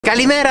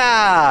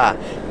Kalimera!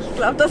 Ich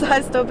glaube, das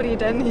heißt Dobry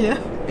den hier.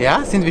 Ja,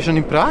 sind wir schon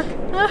in Prag?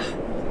 Ach.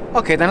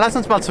 Okay, dann lass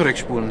uns mal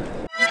zurückspulen.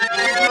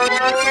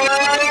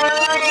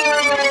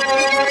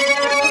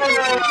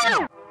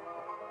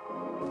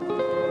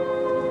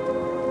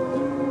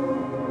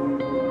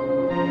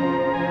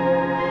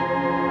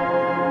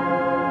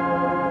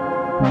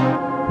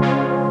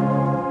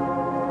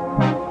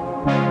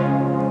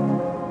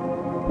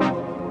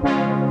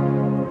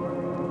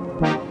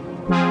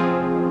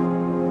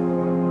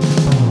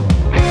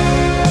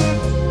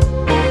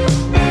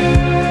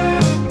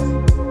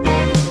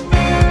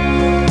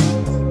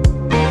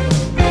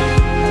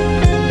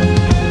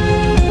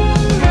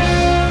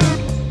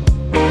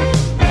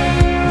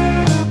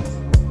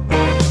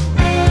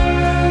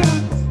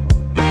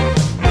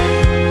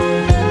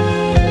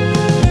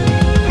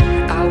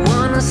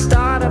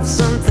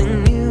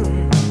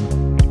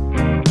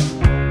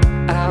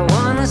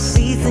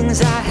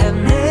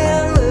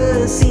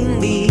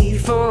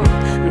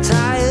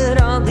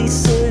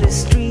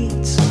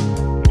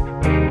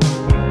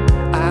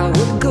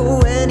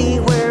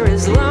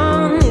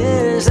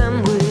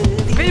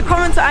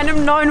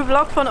 Einem neuen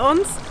Vlog von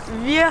uns.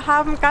 Wir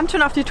haben ganz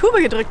schön auf die Tube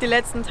gedrückt die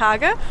letzten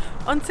Tage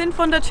und sind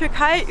von der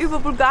Türkei über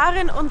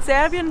Bulgarien und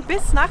Serbien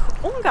bis nach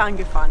Ungarn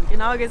gefahren,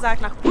 genauer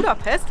gesagt nach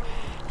Budapest.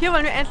 Hier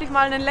wollen wir endlich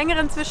mal einen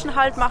längeren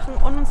Zwischenhalt machen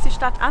und uns die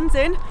Stadt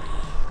ansehen,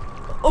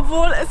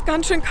 obwohl es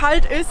ganz schön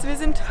kalt ist. Wir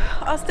sind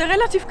aus der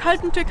relativ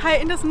kalten Türkei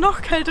in das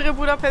noch kältere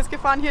Budapest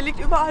gefahren. Hier liegt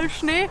überall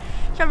Schnee.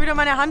 Ich habe wieder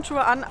meine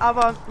Handschuhe an,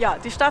 aber ja,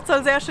 die Stadt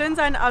soll sehr schön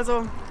sein,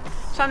 also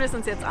schauen wir es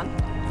uns jetzt an.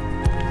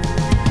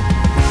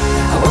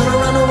 I wanna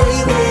run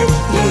away with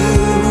you.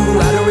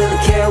 I don't really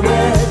care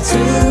where to.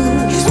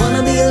 Just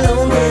wanna be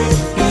alone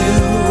with you.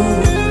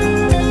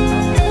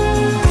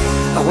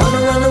 I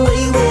wanna run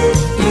away with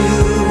you.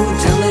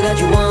 Tell me that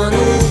you want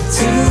it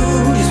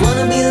too. Just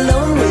wanna be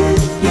alone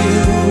with you.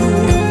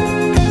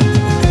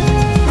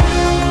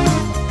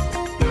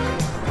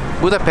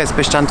 Budapest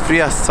bestand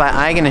früher aus zwei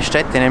eigenen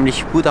Städten,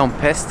 nämlich Buda und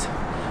Pest.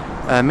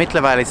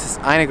 Mittlerweile ist es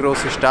eine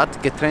große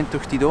Stadt, getrennt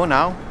durch die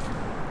Donau.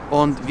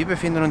 Und wir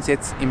befinden uns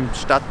jetzt im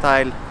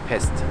Stadtteil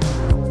Pest.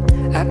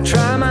 I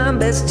try my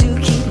best to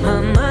keep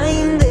my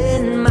mind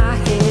in my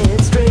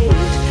head straight.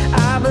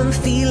 I've been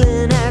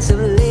feeling as of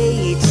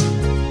late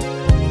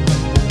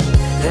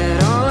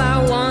that all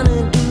I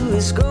wanna do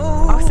is go.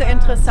 Auch sehr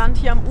interessant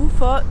hier am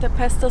Ufer der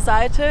Pester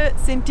Seite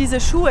sind diese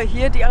Schuhe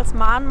hier, die als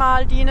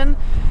Mahnmal dienen.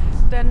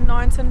 Denn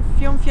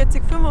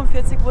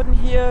 1944/45 wurden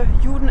hier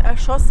Juden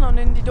erschossen und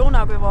in die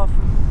Donau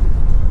geworfen.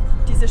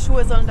 Diese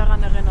Schuhe sollen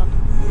daran erinnern.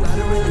 I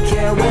don't really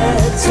care where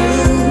to,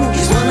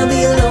 just wanna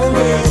be alone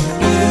with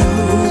you.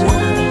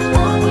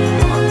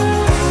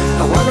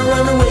 I wanna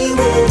run away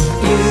with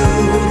you.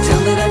 Tell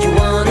me that you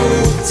want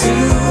it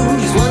too.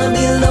 Just wanna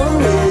be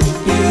alone with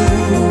you.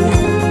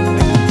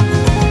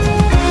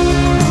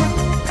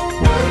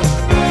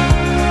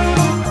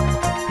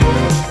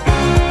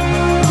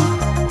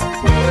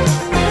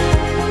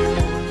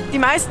 Die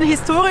meisten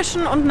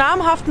historischen und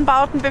namhaften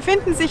Bauten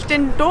befinden sich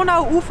den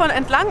Donauufern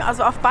entlang,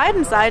 also auf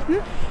beiden Seiten.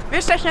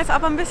 Wir stechen jetzt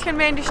aber ein bisschen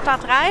mehr in die Stadt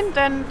rein,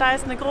 denn da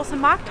ist eine große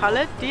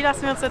Markthalle, die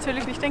lassen wir uns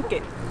natürlich nicht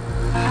entgehen.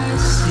 I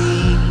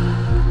see,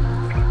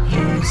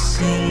 you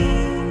see,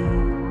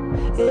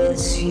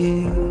 it's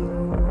you.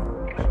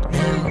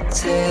 Now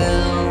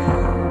tell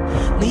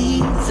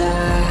me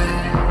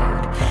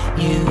that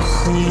you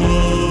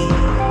see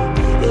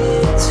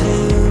it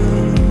too.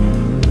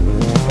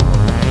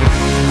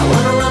 I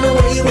wanna run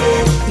away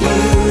with you.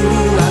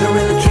 I don't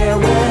really care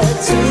where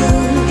to.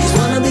 Just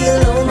wanna be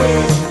alone with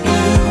you.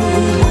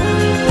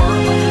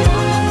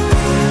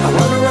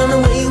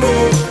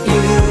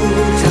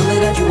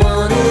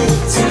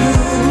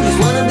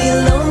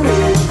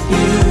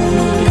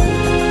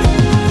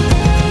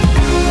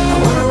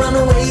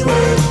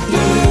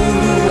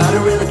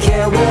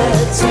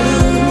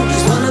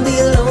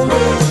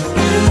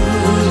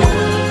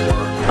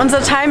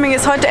 Unser Timing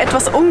ist heute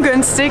etwas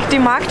ungünstig. Die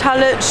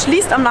Markthalle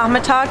schließt am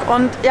Nachmittag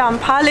und ja, ein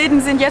paar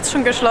Läden sind jetzt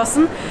schon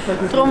geschlossen.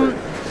 Drum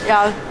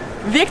ja,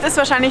 wirkt es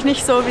wahrscheinlich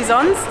nicht so wie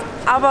sonst,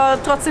 aber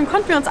trotzdem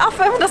konnten wir uns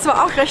aufwärmen. Das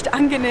war auch recht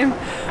angenehm.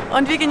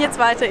 Und wir gehen jetzt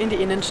weiter in die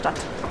Innenstadt.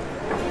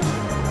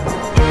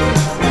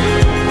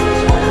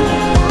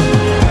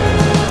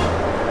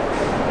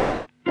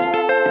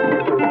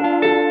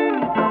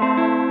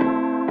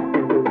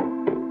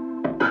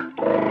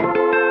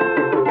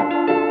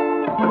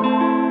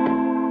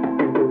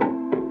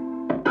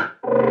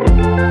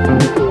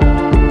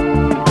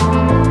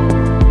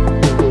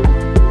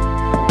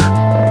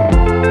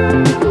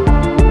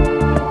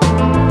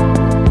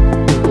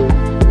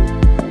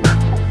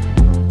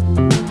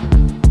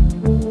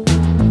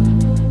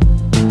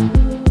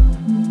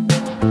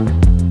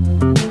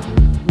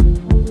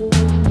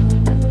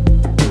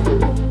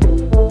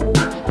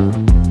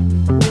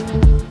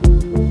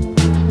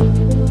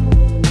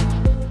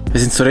 Wir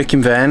sind zurück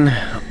im Van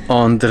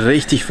und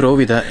richtig froh,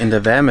 wieder in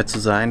der Wärme zu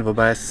sein,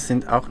 wobei es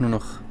sind auch nur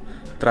noch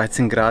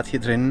 13 Grad hier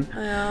drin.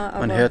 Ja,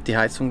 man hört, die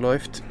Heizung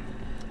läuft.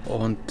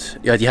 Und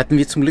ja, die hatten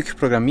wir zum Glück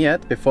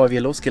programmiert, bevor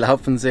wir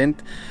losgelaufen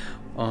sind.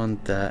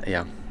 Und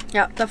ja.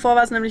 Ja, davor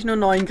war es nämlich nur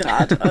 9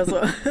 Grad. Also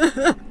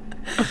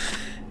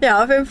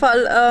ja, auf jeden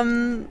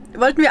Fall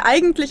wollten wir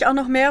eigentlich auch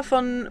noch mehr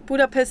von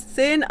Budapest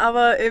sehen,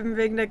 aber eben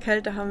wegen der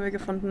Kälte haben wir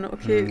gefunden,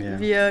 okay,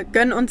 wir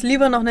gönnen uns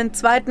lieber noch einen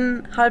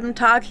zweiten halben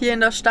Tag hier in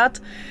der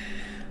Stadt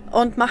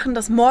und machen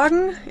das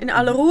morgen in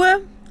aller Ruhe.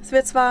 Es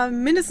wird zwar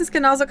mindestens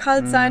genauso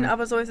kalt sein,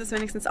 aber so ist es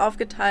wenigstens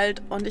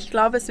aufgeteilt und ich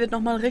glaube, es wird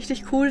nochmal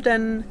richtig cool,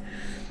 denn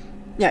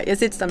ja, ihr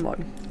seht es dann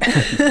morgen.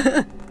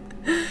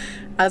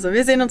 Also,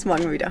 wir sehen uns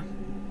morgen wieder.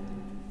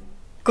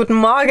 Guten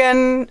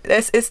Morgen,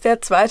 es ist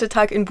der zweite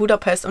Tag in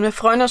Budapest und wir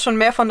freuen uns schon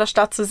mehr von der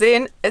Stadt zu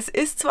sehen. Es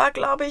ist zwar,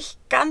 glaube ich,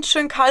 ganz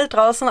schön kalt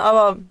draußen,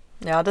 aber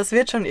ja, das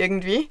wird schon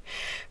irgendwie.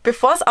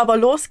 Bevor es aber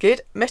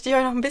losgeht, möchte ich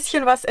euch noch ein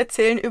bisschen was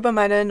erzählen über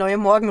meine neue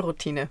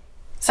Morgenroutine.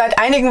 Seit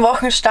einigen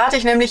Wochen starte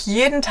ich nämlich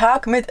jeden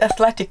Tag mit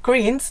Athletic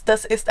Greens.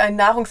 Das ist ein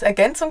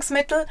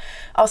Nahrungsergänzungsmittel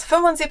aus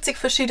 75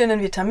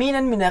 verschiedenen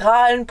Vitaminen,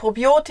 Mineralen,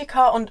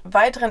 Probiotika und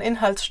weiteren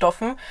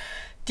Inhaltsstoffen,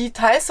 die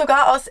teils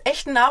sogar aus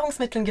echten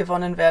Nahrungsmitteln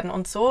gewonnen werden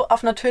und so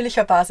auf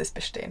natürlicher Basis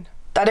bestehen.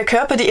 Da der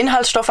Körper die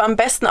Inhaltsstoffe am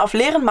besten auf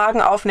leeren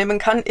Magen aufnehmen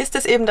kann, ist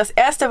es eben das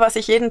Erste, was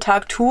ich jeden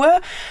Tag tue.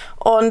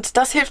 Und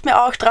das hilft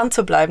mir auch, dran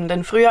zu bleiben.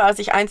 Denn früher, als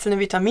ich einzelne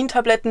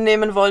Vitamintabletten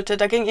nehmen wollte,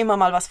 da ging immer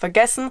mal was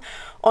vergessen.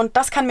 Und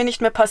das kann mir nicht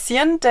mehr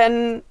passieren,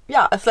 denn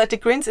ja,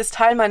 Athletic Greens ist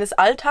Teil meines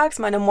Alltags,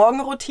 meiner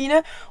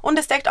Morgenroutine. Und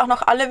es deckt auch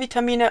noch alle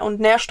Vitamine und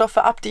Nährstoffe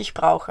ab, die ich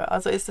brauche.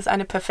 Also ist es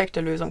eine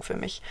perfekte Lösung für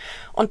mich.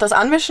 Und das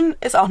Anmischen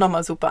ist auch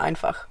nochmal super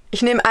einfach.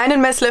 Ich nehme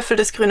einen Messlöffel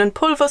des grünen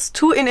Pulvers,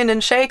 tue ihn in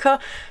den Shaker,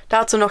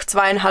 dazu noch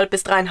 2,5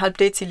 bis 3,5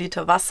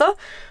 Deziliter Wasser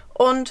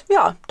und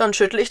ja, dann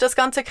schüttle ich das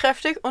Ganze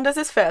kräftig und es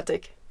ist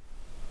fertig.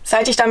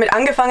 Seit ich damit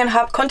angefangen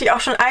habe, konnte ich auch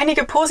schon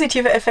einige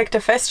positive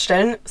Effekte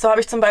feststellen. So habe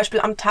ich zum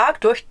Beispiel am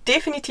Tag durch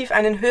definitiv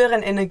einen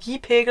höheren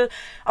Energiepegel,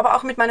 aber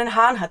auch mit meinen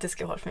Haaren hat es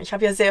geholfen. Ich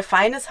habe ja sehr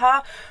feines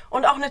Haar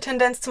und auch eine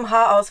Tendenz zum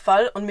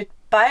Haarausfall und mit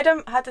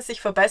beidem hat es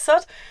sich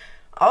verbessert.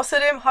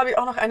 Außerdem habe ich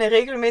auch noch eine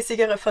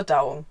regelmäßigere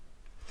Verdauung.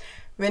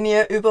 Wenn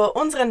ihr über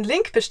unseren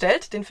Link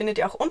bestellt, den findet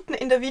ihr auch unten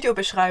in der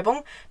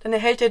Videobeschreibung, dann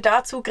erhält ihr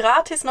dazu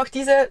gratis noch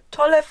diese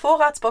tolle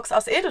Vorratsbox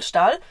aus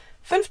Edelstahl,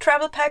 5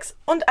 Travel Packs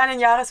und einen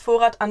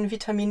Jahresvorrat an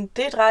Vitamin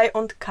D3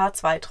 und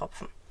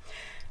K2-Tropfen.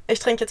 Ich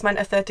trinke jetzt mein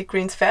Athletic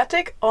Greens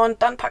fertig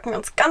und dann packen wir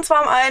uns ganz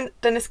warm ein,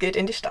 denn es geht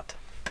in die Stadt.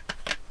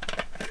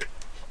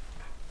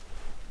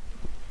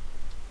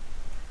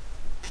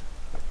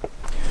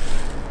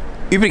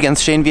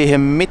 Übrigens stehen wir hier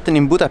mitten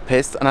in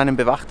Budapest an einem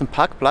bewachten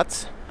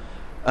Parkplatz.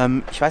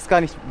 Ich weiß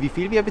gar nicht, wie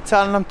viel wir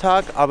bezahlen am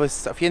Tag, aber es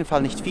ist auf jeden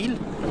Fall nicht viel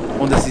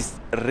und es ist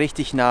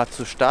richtig nah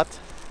zur Stadt.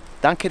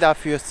 Danke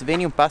dafür,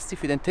 Sveni und Basti,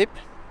 für den Tipp.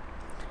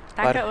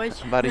 Danke euch.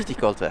 War richtig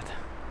Gold wert.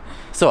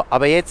 So,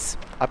 aber jetzt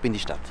ab in die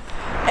Stadt.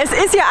 Es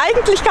ist ja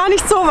eigentlich gar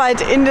nicht so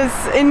weit in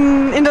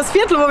das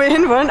Viertel, wo wir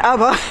hinwollen,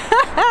 aber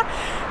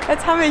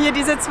jetzt haben wir hier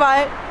diese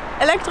 2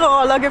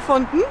 Elektroroller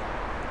gefunden.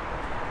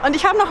 Und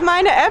ich habe noch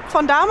meine App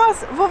von damals.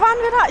 Wo waren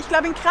wir da? Ich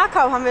glaube in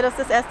Krakau haben wir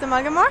das erste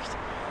Mal gemacht.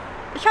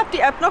 Ich habe die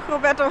App noch,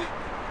 Roberto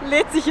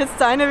lädt sich jetzt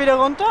seine wieder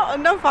runter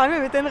und dann fahren wir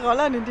mit den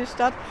Rollern in die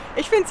Stadt.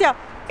 Ich finde es ja,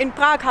 in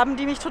Prag haben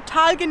die mich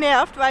total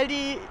genervt, weil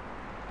die,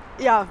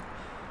 ja,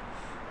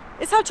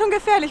 ist halt schon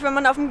gefährlich, wenn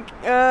man auf dem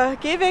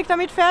Gehweg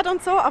damit fährt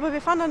und so, aber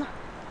wir fahren dann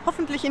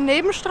hoffentlich in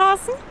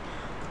Nebenstraßen.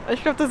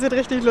 Ich glaube, das wird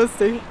richtig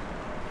lustig.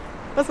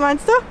 Was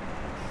meinst du?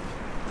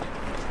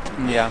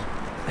 Ja.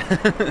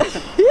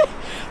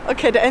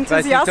 Okay, der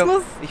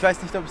Enthusiasmus. Ich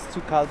weiß nicht, ob es zu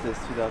kalt ist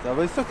für das,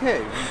 aber ist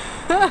okay.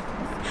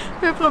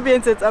 Wir probieren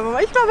es jetzt einfach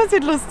mal. Ich glaube, es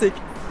wird lustig.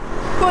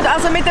 Gut,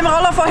 also mit dem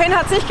Roller vorhin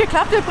hat es nicht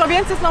geklappt. Wir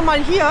probieren es jetzt nochmal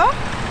hier.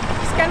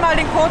 Ich scanne mal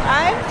den Code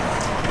ein.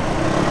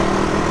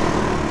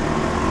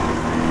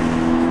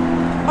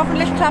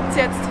 Hoffentlich klappt es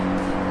jetzt.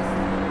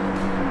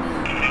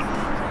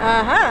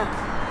 Aha.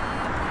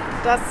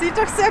 Das sieht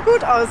doch sehr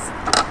gut aus.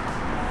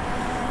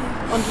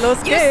 Und los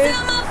geht's.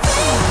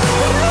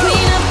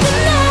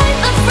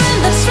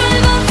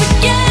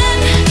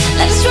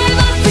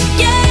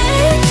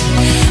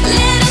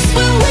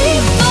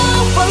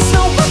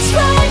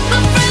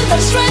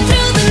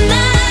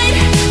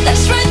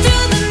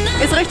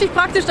 Ist richtig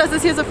praktisch, dass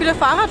es hier so viele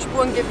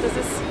Fahrradspuren gibt. Das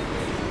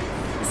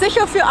ist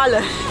sicher für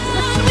alle.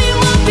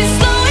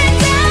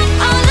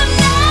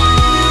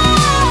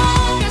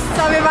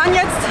 So, wir waren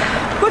jetzt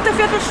gute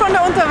Viertelstunde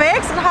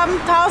unterwegs und haben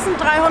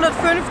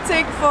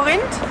 1350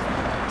 Forint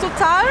zu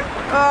zahlen.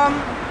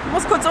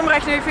 Muss kurz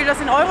umrechnen, wie viel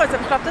das in Euro ist.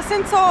 Ich glaube, das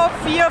sind so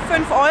 4,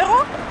 5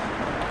 Euro.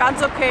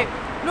 Ganz okay.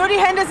 Nur die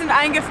Hände sind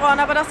eingefroren,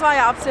 aber das war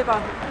ja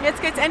absehbar.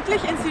 Jetzt geht's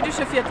endlich ins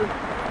jüdische Viertel.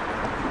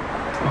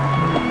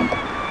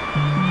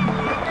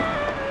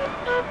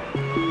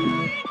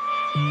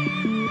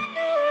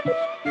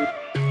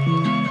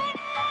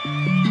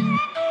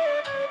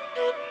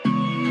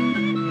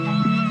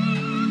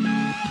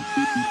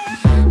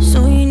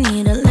 So you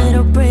need a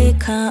little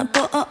break, huh?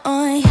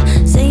 Boy,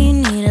 say you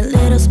need a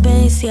little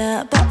space,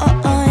 yeah.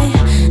 Boy,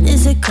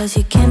 is it 'cause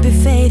you can't be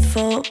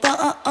faithful?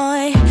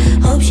 Boy,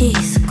 hope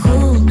she's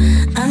cool,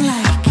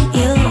 unlike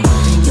you.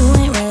 You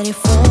ain't ready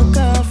for a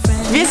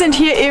girlfriend. Wir sind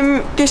sind hier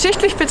im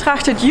geschichtlich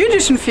betrachtet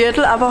jüdischen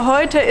Viertel, aber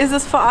heute ist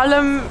es vor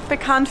allem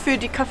bekannt für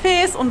die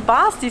Cafés und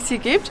Bars, die es hier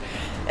gibt.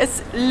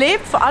 Es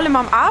lebt vor allem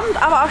am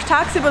Abend, aber auch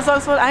tagsüber soll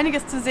es wohl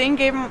einiges zu sehen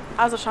geben,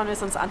 also schauen wir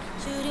es uns an.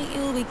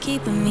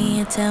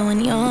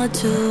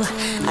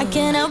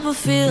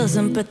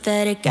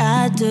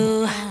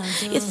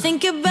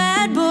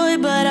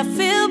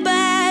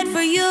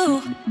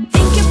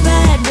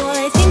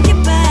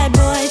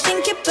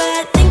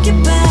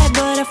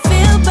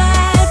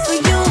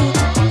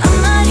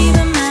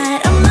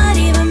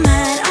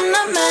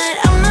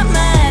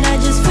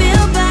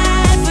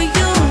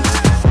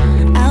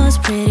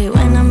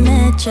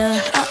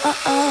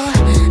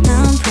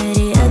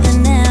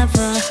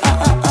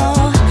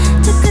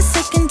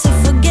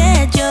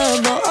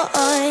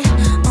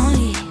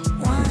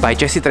 Bei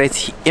Jessie dreht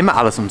sich immer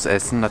alles ums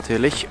Essen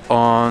natürlich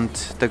und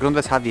der Grund,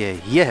 weshalb wir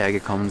hierher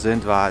gekommen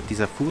sind, war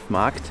dieser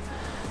Foodmarkt.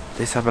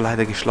 Der ist aber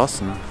leider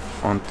geschlossen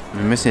und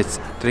wir müssen jetzt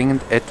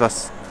dringend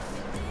etwas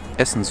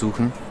Essen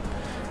suchen,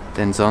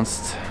 denn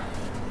sonst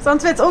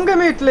wird es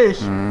ungemütlich.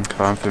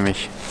 Vor allem für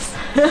mich.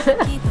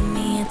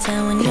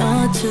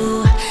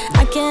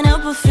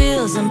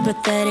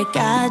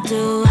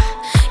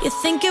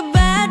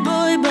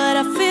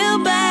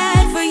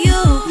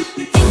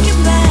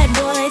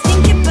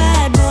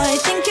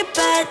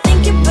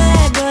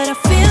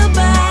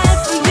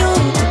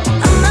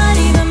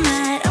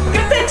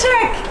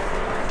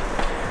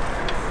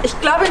 Ich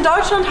glaube, in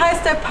Deutschland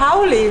heißt der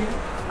Pauli,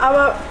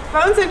 aber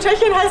bei uns in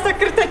Tschechien heißt er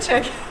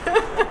Krteček.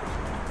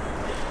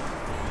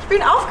 Ich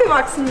bin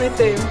aufgewachsen mit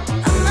dem.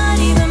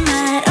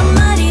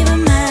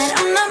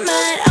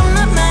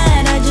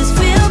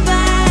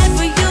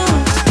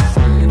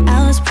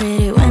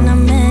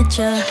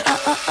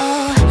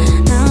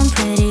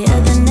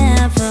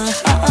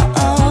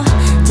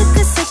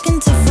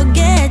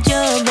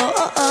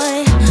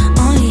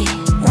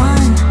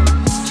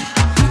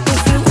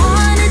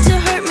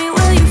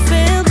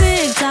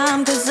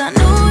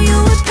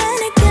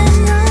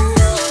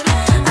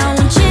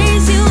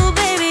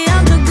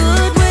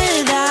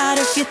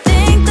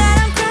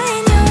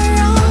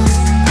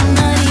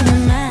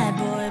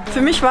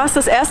 War es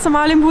das erste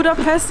Mal in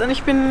Budapest und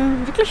ich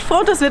bin wirklich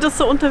froh, dass wir das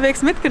so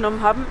unterwegs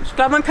mitgenommen haben. Ich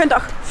glaube, man könnte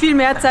auch viel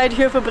mehr Zeit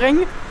hier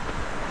verbringen,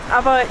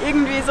 aber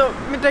irgendwie so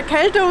mit der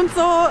Kälte und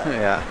so,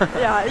 ja,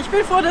 ich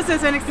bin froh, dass wir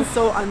es wenigstens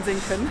so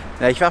ansehen können.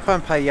 Ja, ich war vor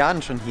ein paar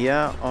Jahren schon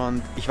hier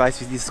und ich weiß,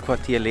 wie dieses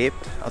Quartier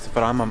lebt, also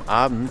vor allem am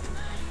Abend.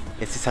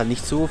 Jetzt ist halt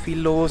nicht so viel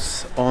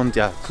los und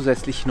ja,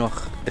 zusätzlich noch,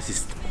 es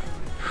ist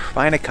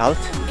schweinekalt.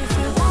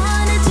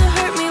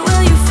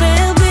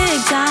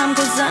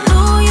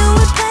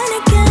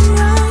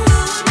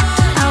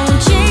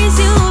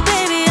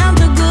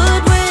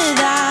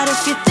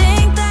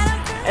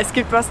 Es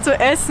gibt was zu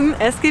essen,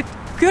 es gibt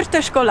QUER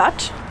DURCH EUROPA,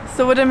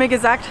 so wurde mir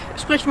gesagt,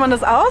 spricht man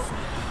das aus.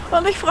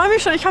 Und ich freue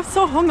mich schon, ich habe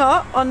so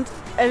Hunger und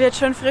er wird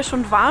schön frisch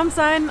und warm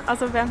sein,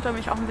 also wärmt er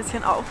mich auch ein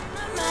bisschen auf.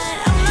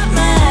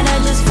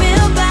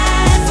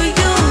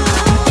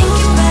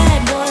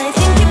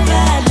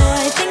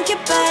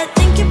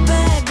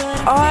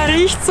 Oh, er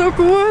riecht so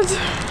gut.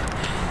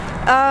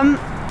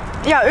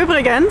 Ja,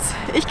 übrigens,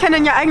 ich kenne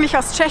ihn ja eigentlich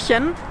aus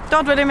Tschechien.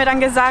 Dort wurde mir dann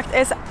gesagt,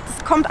 es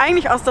kommt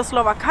eigentlich aus der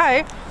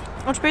Slowakei.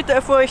 Und später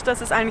erfuhr ich, dass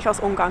es eigentlich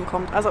aus Ungarn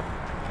kommt. Also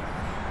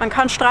man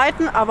kann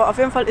streiten, aber auf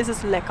jeden Fall ist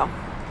es lecker.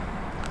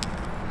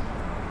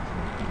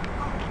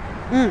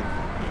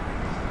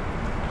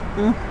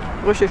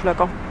 Richtig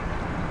lecker.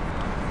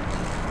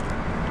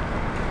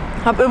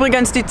 Ich habe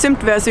übrigens die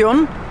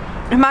Zimtversion.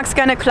 Ich mag es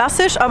gerne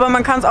klassisch, aber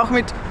man kann es auch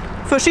mit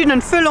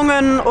verschiedenen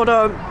Füllungen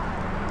oder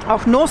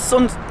auch Nuss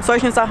und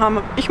solche Sachen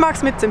haben. Ich mag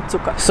es mit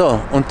Zimtzucker. So,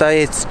 und da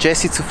jetzt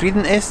Jessie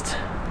zufrieden ist,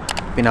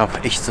 bin auch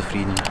ich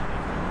zufrieden.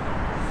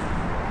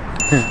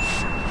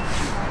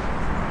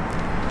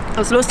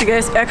 Das Lustige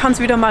ist, er kann es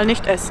wieder mal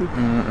nicht essen,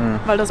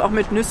 weil das auch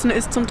mit Nüssen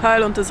ist zum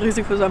Teil und das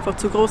Risiko ist einfach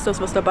zu groß,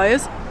 dass was dabei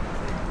ist.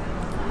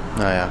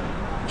 Naja,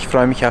 ich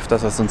freue mich auf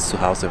das, was uns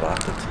zu Hause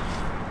wartet.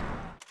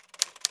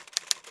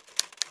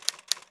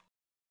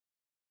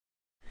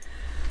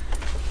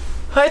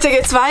 Heute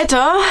geht's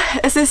weiter.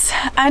 Es ist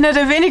einer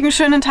der wenigen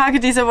schönen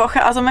Tage dieser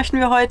Woche, also möchten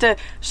wir heute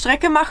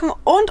Strecke machen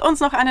und uns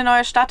noch eine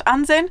neue Stadt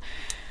ansehen.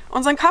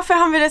 Unseren Kaffee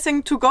haben wir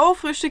deswegen to go,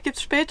 Frühstück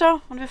gibt's später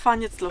und wir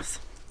fahren jetzt los.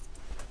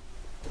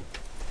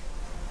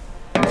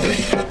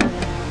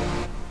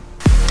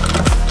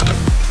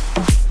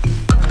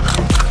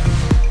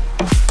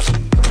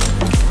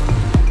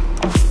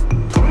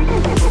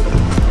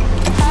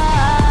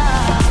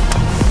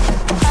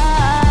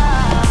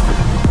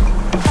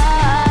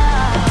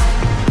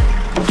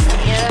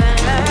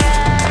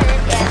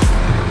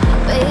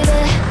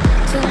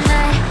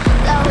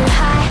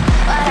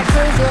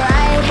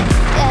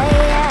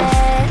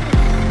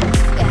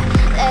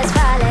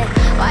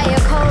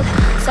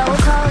 So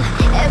cold,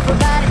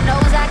 everybody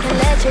knows I can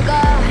let you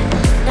go.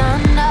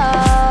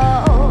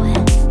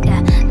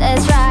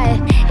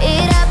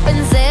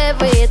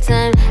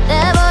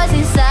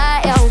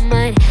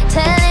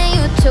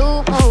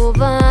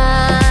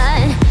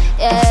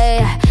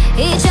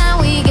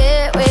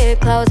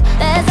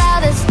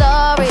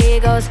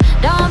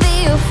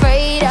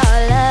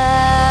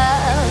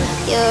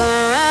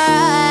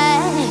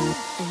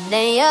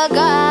 then you're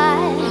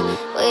gone.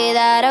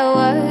 Without a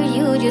word,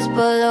 you just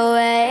pull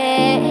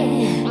away.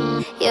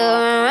 You're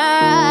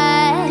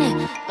right,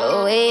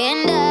 away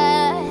and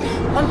done.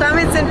 Und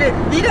damit sind wir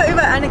wieder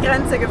über eine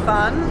Grenze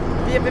gefahren.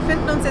 Wir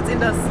befinden uns jetzt in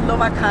der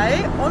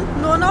Slowakei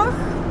und nur noch,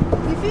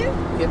 wie viel?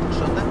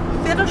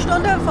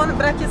 Viertelstunde von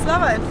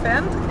Bratislava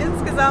entfernt.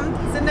 Insgesamt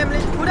sind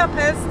nämlich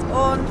Budapest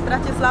und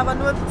Bratislava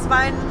nur 2,5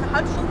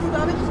 Stunden,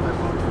 glaube ich,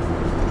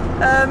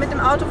 mit dem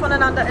Auto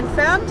voneinander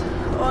entfernt.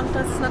 Und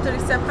das ist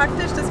natürlich sehr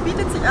praktisch. Das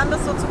bietet sich an,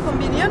 das so zu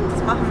kombinieren.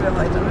 Das machen wir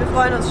heute und wir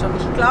freuen uns schon.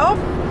 Ich glaube,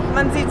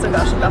 man sieht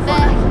sogar schon da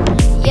vorne.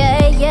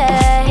 Yeah,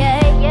 yeah, yeah,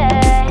 yeah.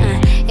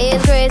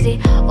 It's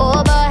crazy.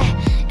 Oh boy,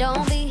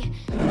 don't be.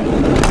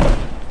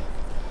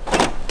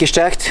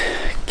 Gestärkt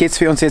geht es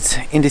für uns jetzt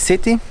in die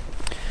City.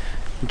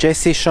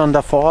 Jessie ist schon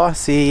davor.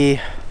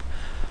 Sie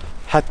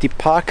hat die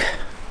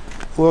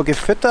Parkuhr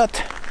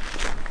gefüttert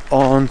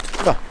und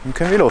ja, dann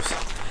können wir los.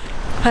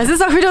 Es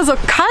ist auch wieder so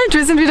kalt,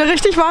 wir sind wieder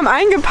richtig warm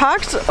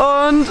eingepackt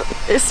und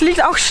es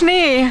liegt auch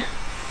Schnee.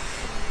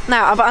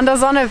 Naja, aber an der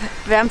Sonne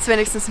wärmt es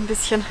wenigstens ein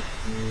bisschen.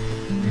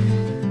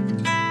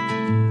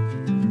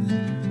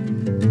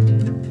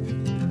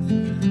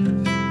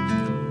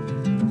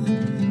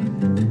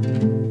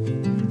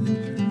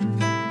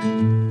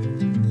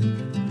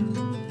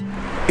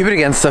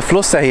 Übrigens, der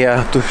Fluss, der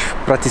hier durch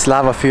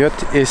Bratislava führt,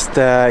 ist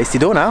die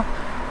Donau.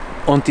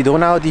 Und die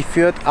Donau, die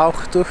führt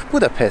auch durch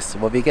Budapest,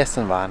 wo wir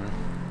gestern waren.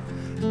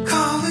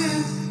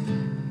 Calling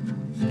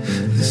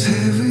this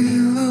heavy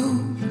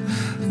load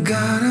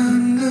got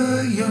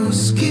under your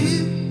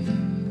skin.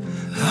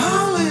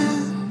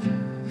 Calling,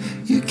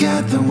 you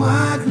got the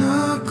white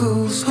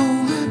knuckles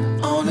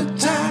holding on it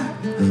tight,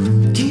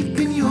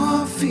 keeping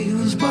your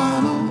feelings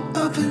bottled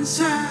up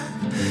inside,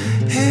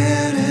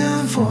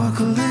 heading for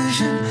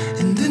collision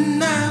in the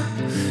night.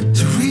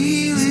 To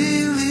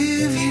really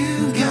live,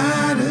 you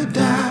gotta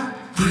die.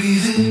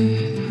 Breathe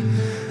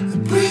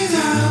in, breathe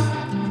out.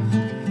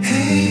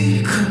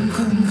 Hey, come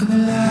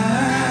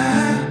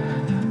alive.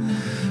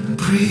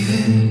 Breathe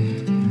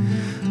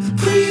in,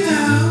 breathe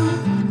out.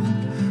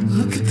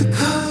 Look at the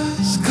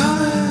colors,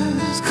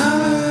 colors,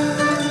 colors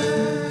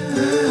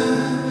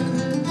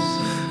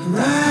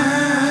around.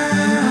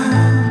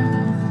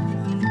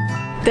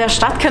 Der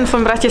Stadtkern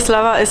von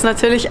Bratislava ist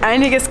natürlich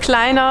einiges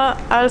kleiner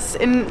als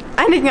in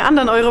einigen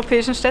anderen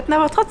europäischen Städten,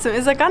 aber trotzdem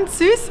ist er ganz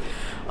süß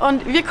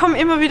und wir kommen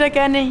immer wieder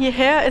gerne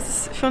hierher. Es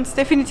ist für uns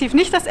definitiv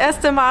nicht das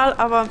erste Mal,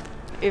 aber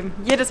eben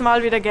jedes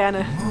Mal wieder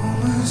gerne.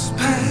 Moments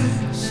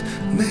pass,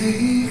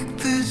 make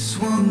this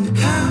one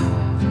count.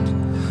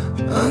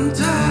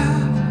 Untied,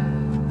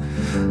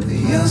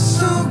 you're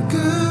so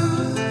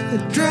good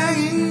at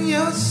dragging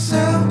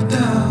yourself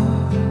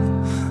down.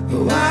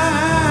 Why?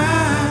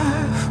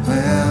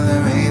 Well,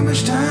 there ain't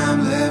much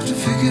time left to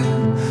figure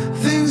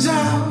things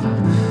out.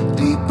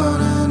 Deep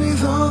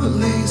underneath all the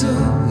laser,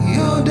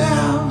 your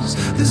doubts.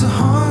 There's a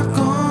heart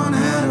gone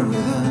out of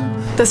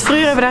rhythm. Das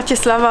frühere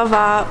Bratislava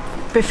war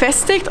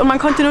befestigt und man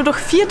konnte nur durch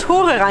 4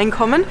 Tore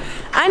reinkommen.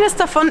 Eines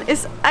davon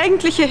ist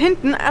eigentlich hier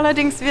hinten,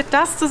 allerdings wird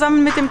das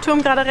zusammen mit dem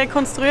Turm gerade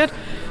rekonstruiert.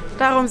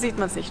 Darum sieht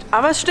man es nicht,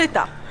 aber es steht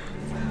da.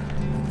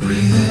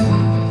 Breathe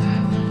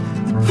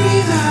in,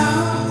 breathe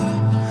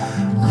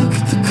out. Look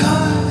at the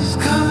colors,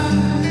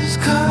 colors,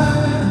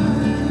 colors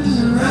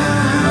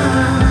around.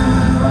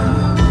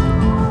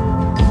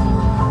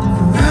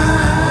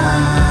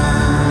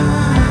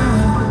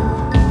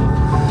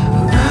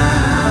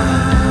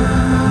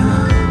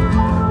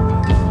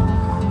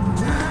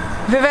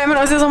 Wir wärmen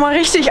uns jetzt nochmal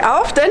richtig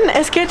auf, denn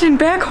es geht den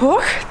Berg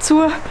hoch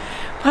zur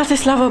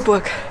Bratislava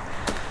Burg.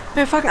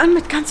 Wir fangen an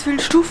mit ganz vielen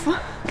Stufen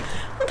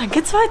und dann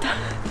geht's weiter.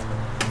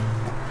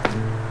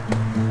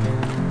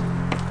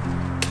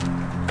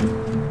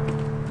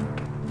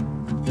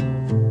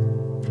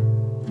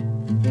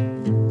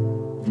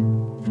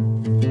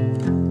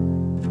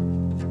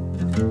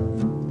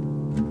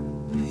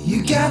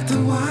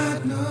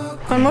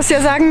 Man muss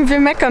ja sagen, wir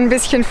meckern ein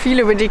bisschen viel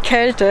über die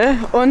Kälte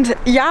und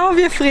ja,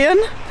 wir frieren.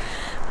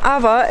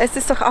 Aber es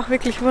ist doch auch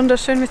wirklich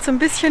wunderschön mit so ein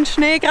bisschen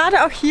Schnee,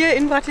 gerade auch hier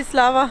in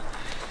Bratislava.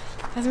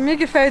 Also mir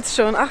gefällt es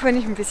schon, auch wenn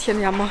ich ein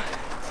bisschen jammer.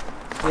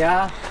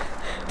 Ja,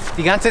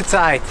 die ganze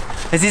Zeit.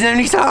 Es ist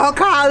nämlich so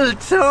kalt.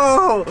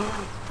 So.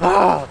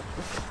 Oh.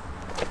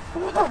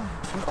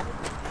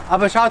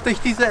 Aber schaut euch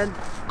diesen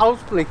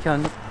Ausblick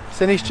an. Ist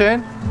der nicht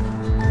schön?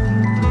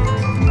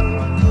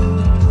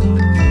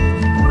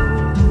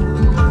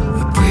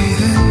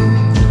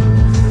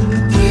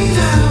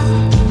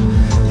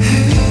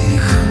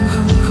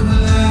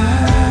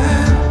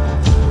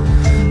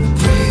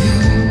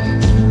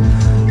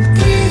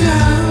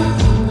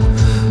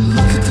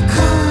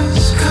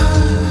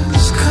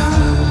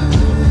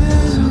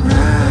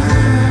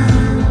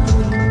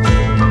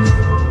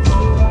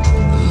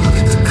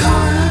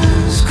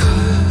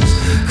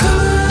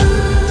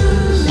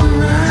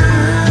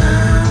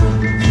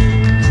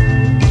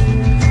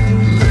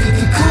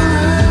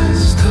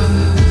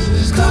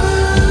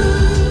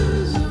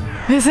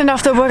 Wir sind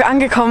auf der Burg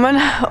angekommen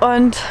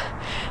und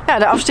ja,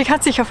 der Aufstieg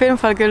hat sich auf jeden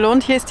Fall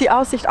gelohnt. Hier ist die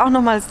Aussicht auch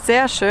nochmal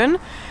sehr schön.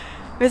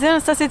 Wir sehen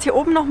uns das jetzt hier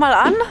oben nochmal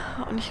an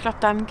und ich glaube,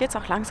 dann geht es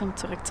auch langsam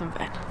zurück zum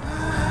Van.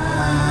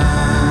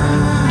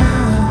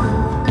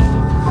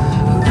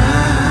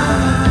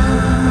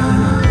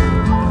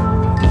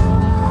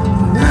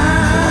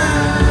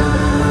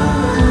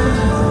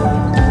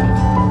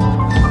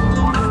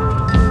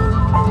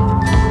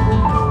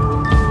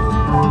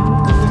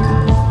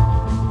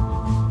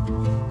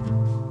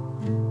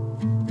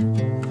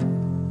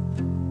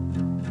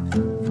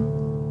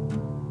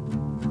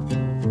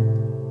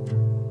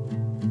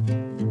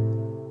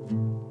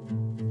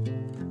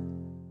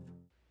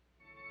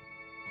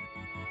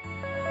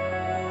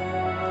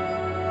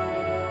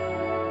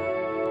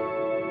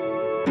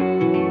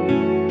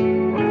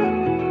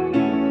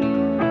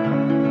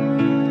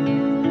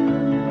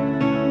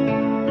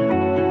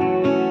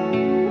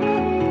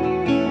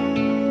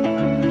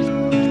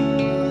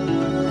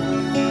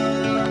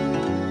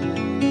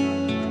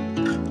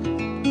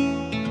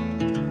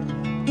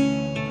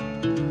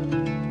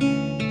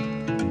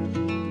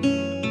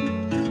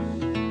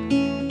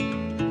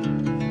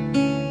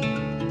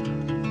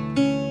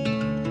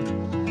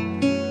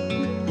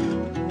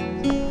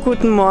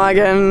 Guten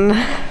Morgen!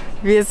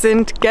 Wir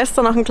sind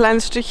gestern noch ein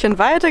kleines Stückchen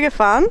weiter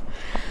gefahren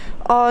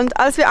und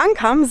als wir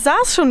ankamen, sah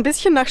es schon ein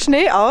bisschen nach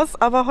Schnee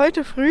aus, aber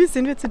heute früh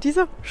sind wir zu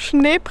dieser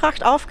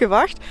Schneepracht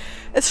aufgewacht.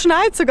 Es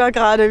schneit sogar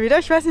gerade wieder,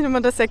 ich weiß nicht, ob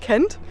man das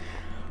erkennt.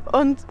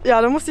 Und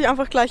ja, da musste ich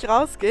einfach gleich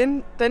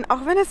rausgehen, denn auch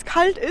wenn es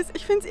kalt ist,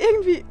 ich finde es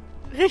irgendwie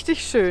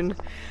richtig schön.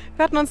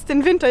 Wir hatten uns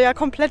den Winter ja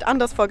komplett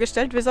anders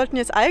vorgestellt. Wir sollten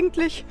jetzt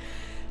eigentlich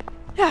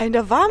ja, in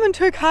der warmen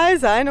Türkei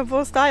sein,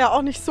 obwohl es da ja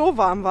auch nicht so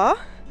warm war.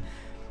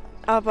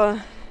 Aber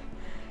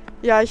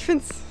ja, ich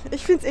find's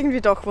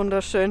irgendwie doch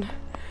wunderschön.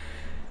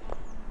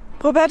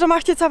 Roberto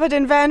macht jetzt aber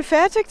den Van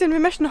fertig, denn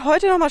wir möchten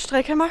heute nochmal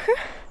Strecke machen.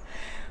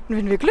 Und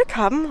wenn wir Glück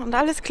haben und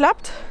alles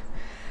klappt,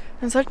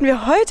 dann sollten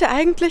wir heute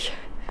eigentlich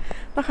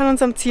noch an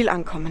unserem Ziel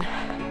ankommen.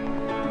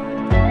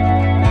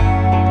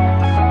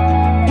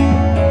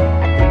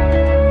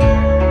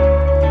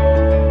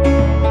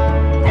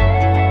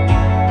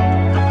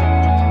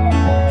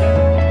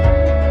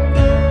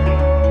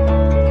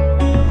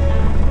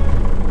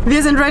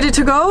 Wir sind ready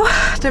to go,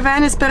 der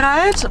Van ist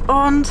bereit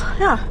und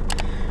ja,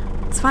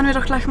 jetzt fahren wir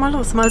doch gleich mal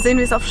los. Mal sehen,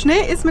 wie es auf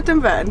Schnee ist mit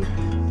dem Van.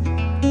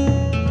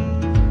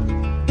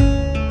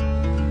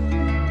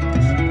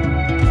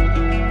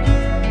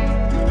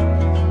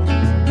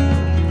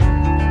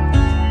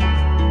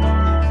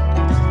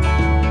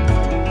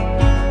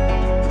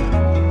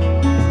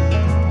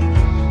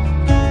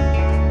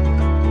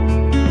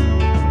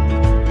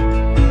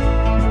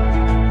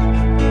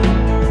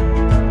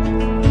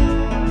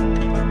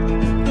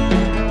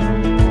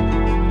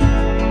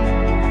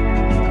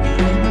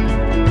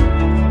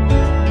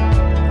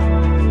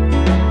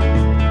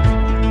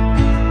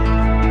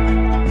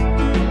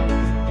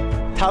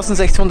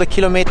 ...1600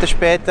 Kilometer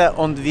später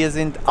und wir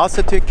sind aus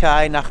der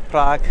Türkei nach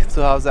Prag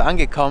zu Hause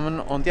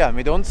angekommen und ja,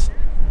 mit uns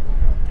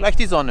gleich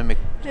die Sonne mit.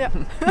 Ja.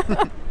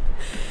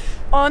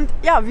 Und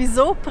ja,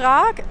 wieso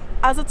Prag?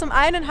 Also zum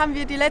einen haben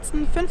wir die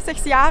letzten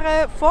 5-6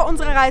 Jahre vor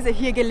unserer Reise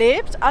hier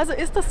gelebt, also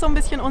ist das so ein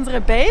bisschen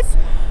unsere Base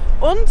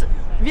und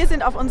wir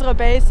sind auf unserer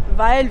Base,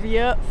 weil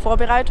wir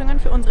Vorbereitungen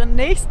für unsere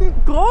nächsten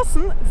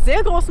großen,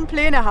 sehr großen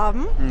Pläne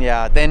haben.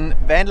 Ja, denn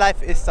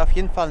Vanlife ist auf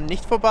jeden Fall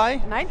nicht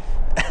vorbei. Nein.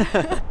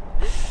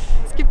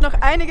 Es gibt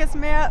noch einiges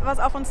mehr, was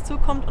auf uns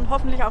zukommt und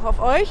hoffentlich auch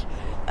auf euch.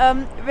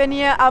 Wenn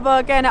ihr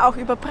aber gerne auch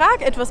über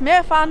Prag etwas mehr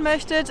erfahren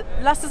möchtet,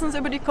 lasst es uns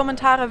über die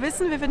Kommentare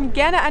wissen. Wir würden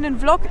gerne einen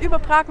Vlog über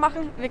Prag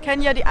machen. Wir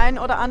kennen ja die einen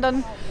oder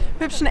anderen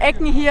hübschen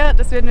Ecken hier.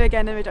 Das würden wir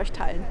gerne mit euch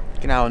teilen.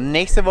 Genau,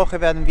 nächste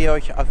Woche werden wir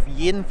euch auf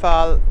jeden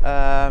Fall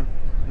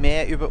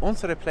mehr über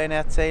unsere Pläne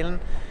erzählen.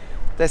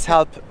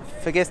 Deshalb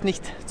vergesst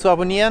nicht zu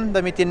abonnieren,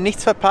 damit ihr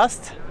nichts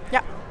verpasst.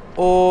 Ja.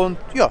 Und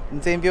ja,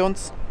 dann sehen wir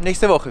uns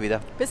nächste Woche wieder.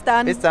 Bis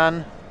dann. Bis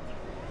dann.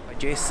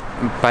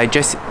 Bei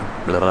Jesse.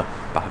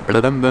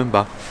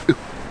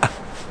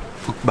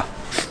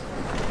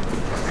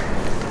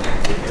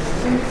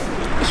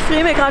 Ich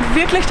friere mir gerade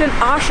wirklich den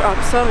Arsch ab,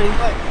 sorry.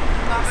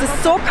 Es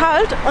ist so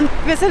kalt und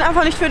wir sind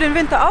einfach nicht für den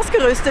Winter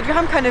ausgerüstet. Wir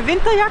haben keine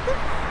Winterjacken,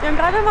 wir haben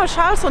gerade mal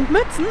Schals und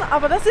Mützen,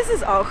 aber das ist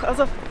es auch.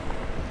 Also,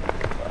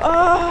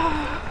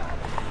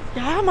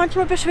 ja,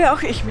 manchmal beschwere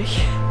auch ich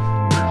mich.